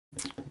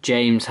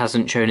James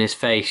hasn't shown his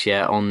face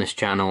yet on this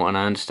channel, and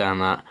I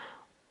understand that.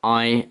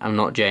 I am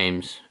not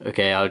James.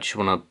 Okay, I just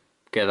want to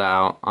get that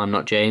out. I'm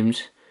not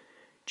James.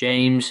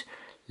 James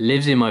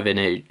lives in my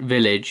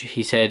village.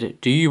 He said,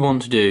 do you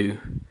want to do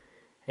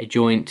a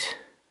joint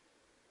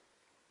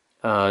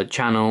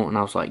channel? And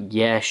I was like,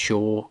 yeah,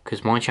 sure,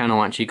 because my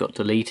channel actually got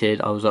deleted.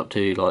 I was up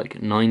to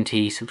like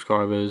 90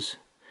 subscribers.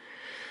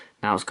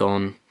 Now it's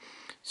gone.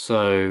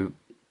 So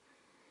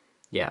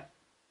yeah,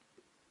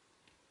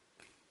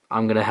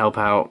 I'm gonna help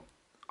out.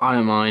 I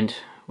don't mind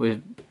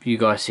with you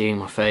guys seeing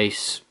my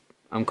face.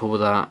 I'm cool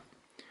with that.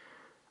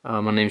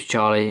 My name's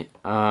Charlie,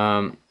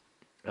 and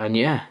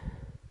yeah.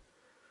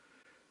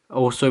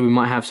 Also, we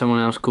might have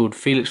someone else called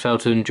Felix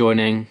Felton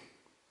joining,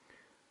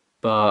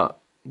 but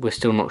we're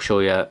still not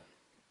sure yet.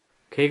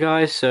 Okay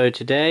guys, so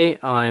today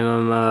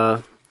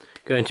I'm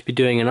going to be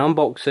doing an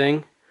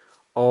unboxing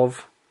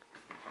of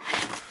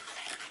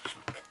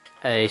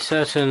a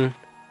certain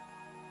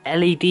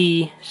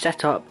LED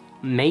setup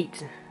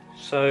mate.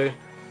 So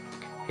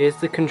here's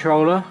the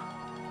controller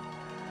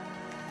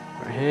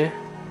right here.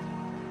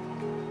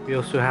 We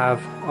also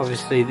have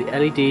obviously the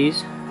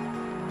LEDs.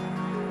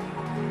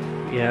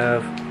 We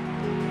have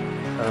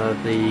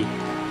the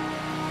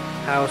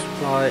power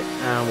supply,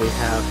 and we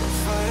have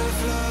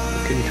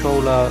the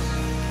controller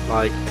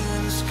like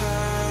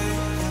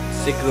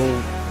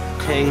signal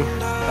thing.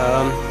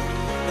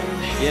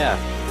 Yeah,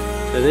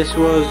 so this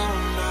was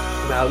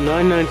about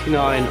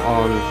 $9.99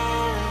 on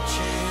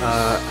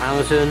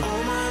Amazon.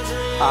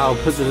 I'll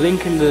put the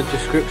link in the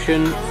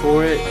description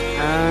for it,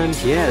 and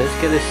yeah,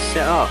 let's get this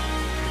set up.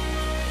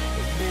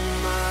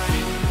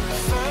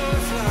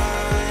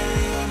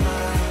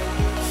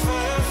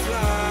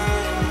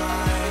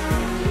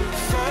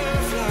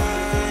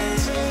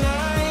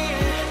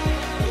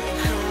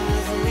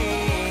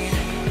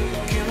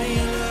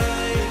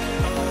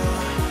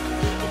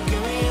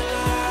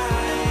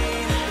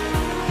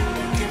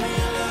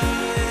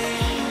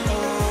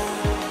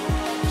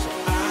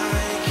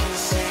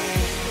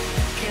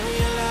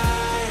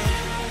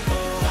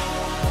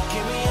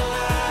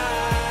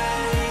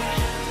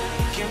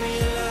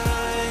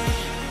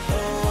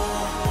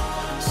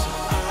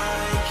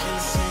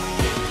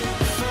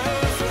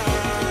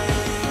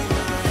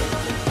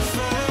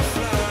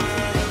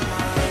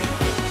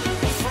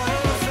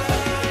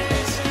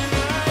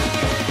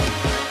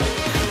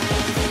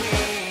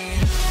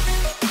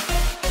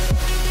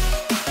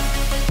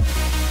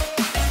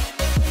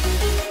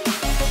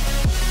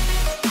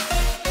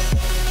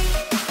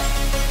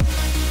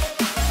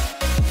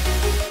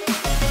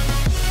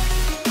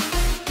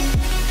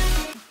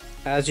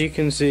 As you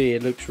can see,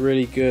 it looks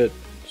really good.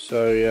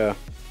 So yeah,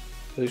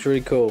 it looks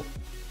really cool.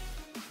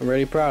 I'm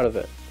really proud of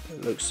it.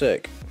 It looks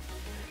sick.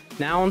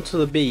 Now onto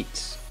the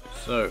Beats.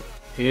 So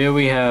here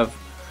we have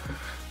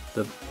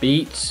the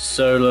Beats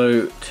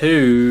Solo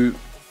 2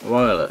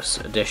 Wireless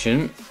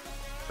Edition.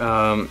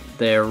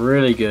 They're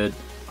really good.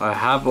 I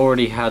have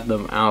already had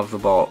them out of the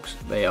box.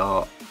 They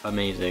are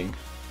amazing.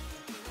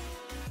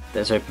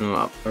 Let's open them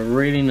up. A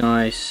really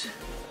nice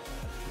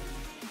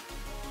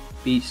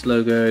Beats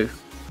logo.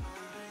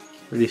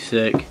 Really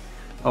sick.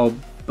 Oh,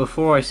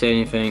 before I say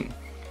anything,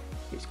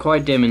 it's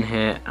quite dim in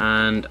here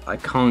and I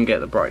can't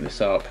get the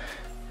brightness up.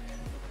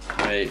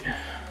 Wait,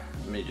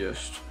 let me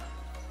just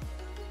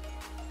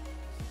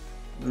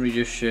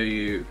show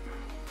you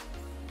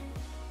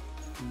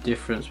the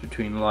difference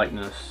between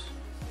lightness.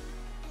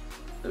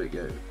 There we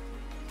go.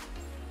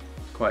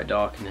 It's quite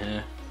dark in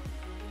here,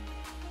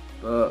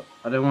 but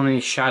I don't want any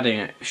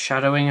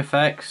shadowing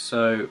effects,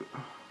 so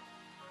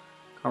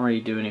can't really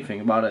do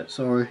anything about it.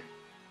 Sorry.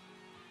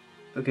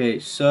 Okay,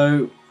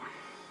 so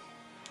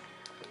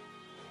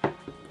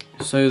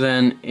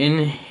then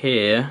in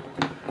here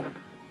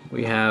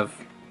we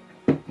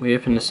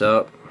open this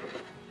up,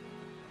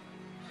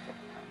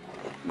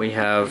 we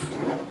have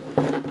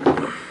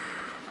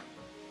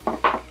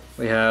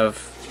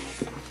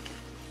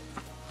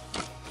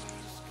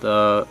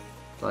the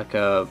like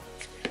a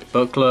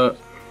booklet,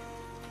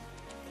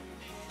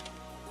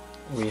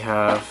 we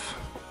have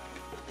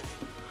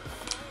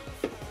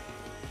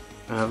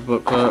a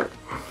booklet.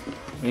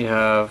 We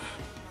have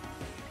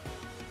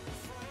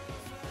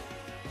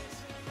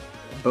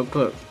a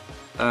booklet,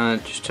 and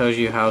it just tells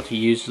you how to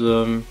use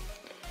them,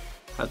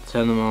 how to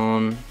turn them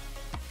on,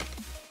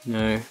 you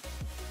know,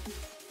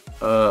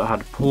 how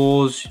to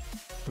pause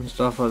and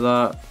stuff like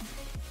that.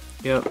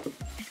 Yep.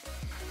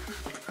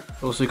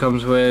 Also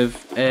comes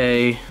with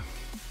a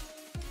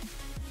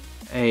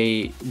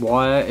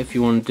wire if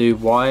you want to do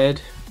wired,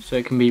 so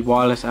it can be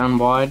wireless and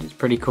wired. It's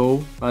pretty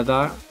cool like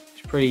that.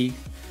 It's pretty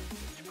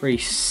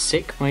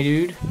sick, my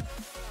dude.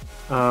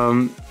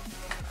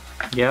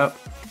 Yep.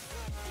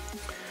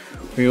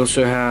 We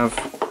also have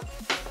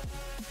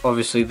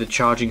obviously the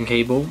charging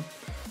cable,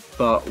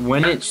 but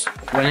when it's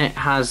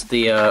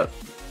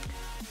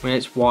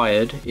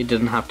wired, it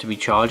doesn't have to be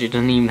charged. It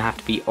doesn't even have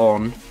to be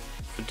on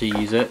to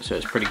use it, so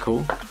it's pretty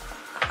cool.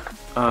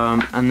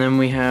 And then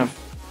we have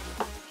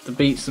the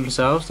Beats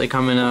themselves. They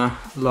come in a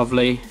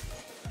lovely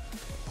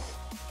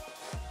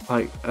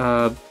like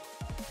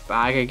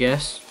bag, I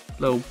guess.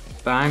 Little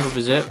bag with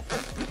a zip.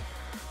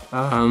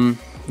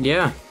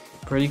 Yeah,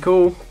 pretty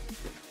cool.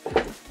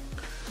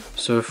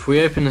 So if we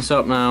open this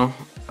up now,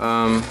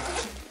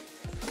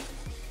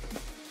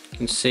 you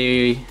can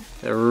see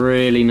they're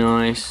really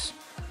nice,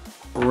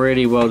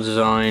 really well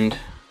designed.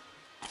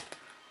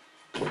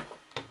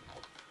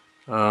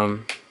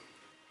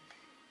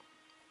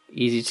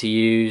 Easy to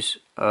use,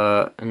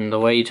 and the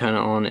way you turn it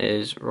on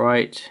is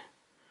right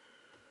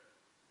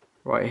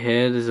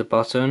here. There's a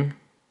button.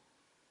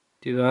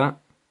 Do that.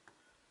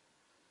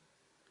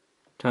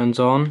 Turns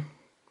on.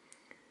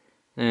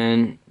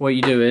 And what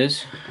you do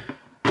is,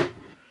 I'm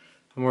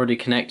already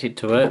connected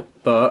to it,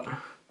 but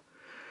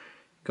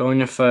go on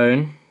your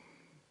phone,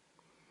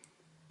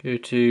 go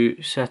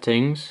to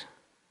settings,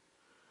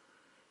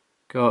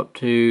 go up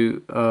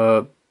to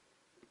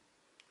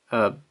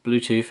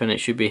Bluetooth, and it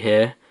should be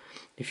here.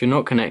 If you're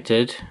not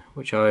connected,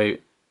 which I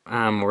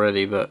am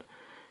already, but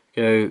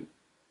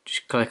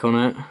just click on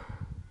it,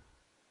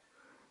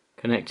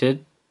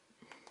 connected,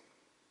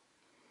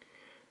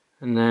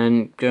 and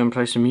then go and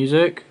play some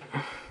music.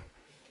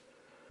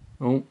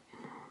 Oh,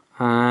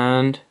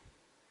 and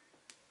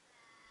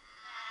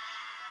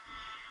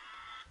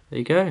there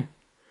you go. You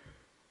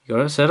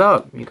got it set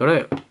up. You got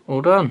it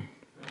all done.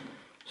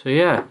 So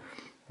yeah,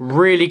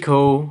 really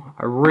cool.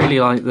 I really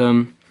like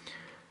them.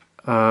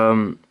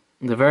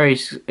 They're very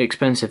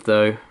expensive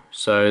though,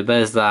 so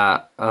there's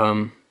that.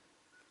 But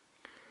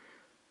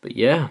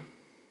yeah,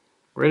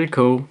 really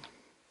cool.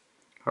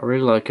 I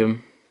really like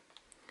them.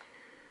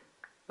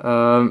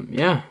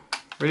 Yeah,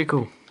 really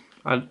cool.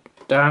 I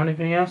don't have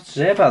anything else to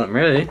say about them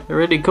really. They're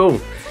really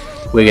cool.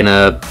 We're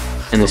gonna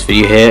end this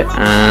video here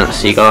and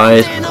see you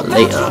guys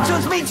later.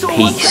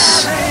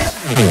 Peace.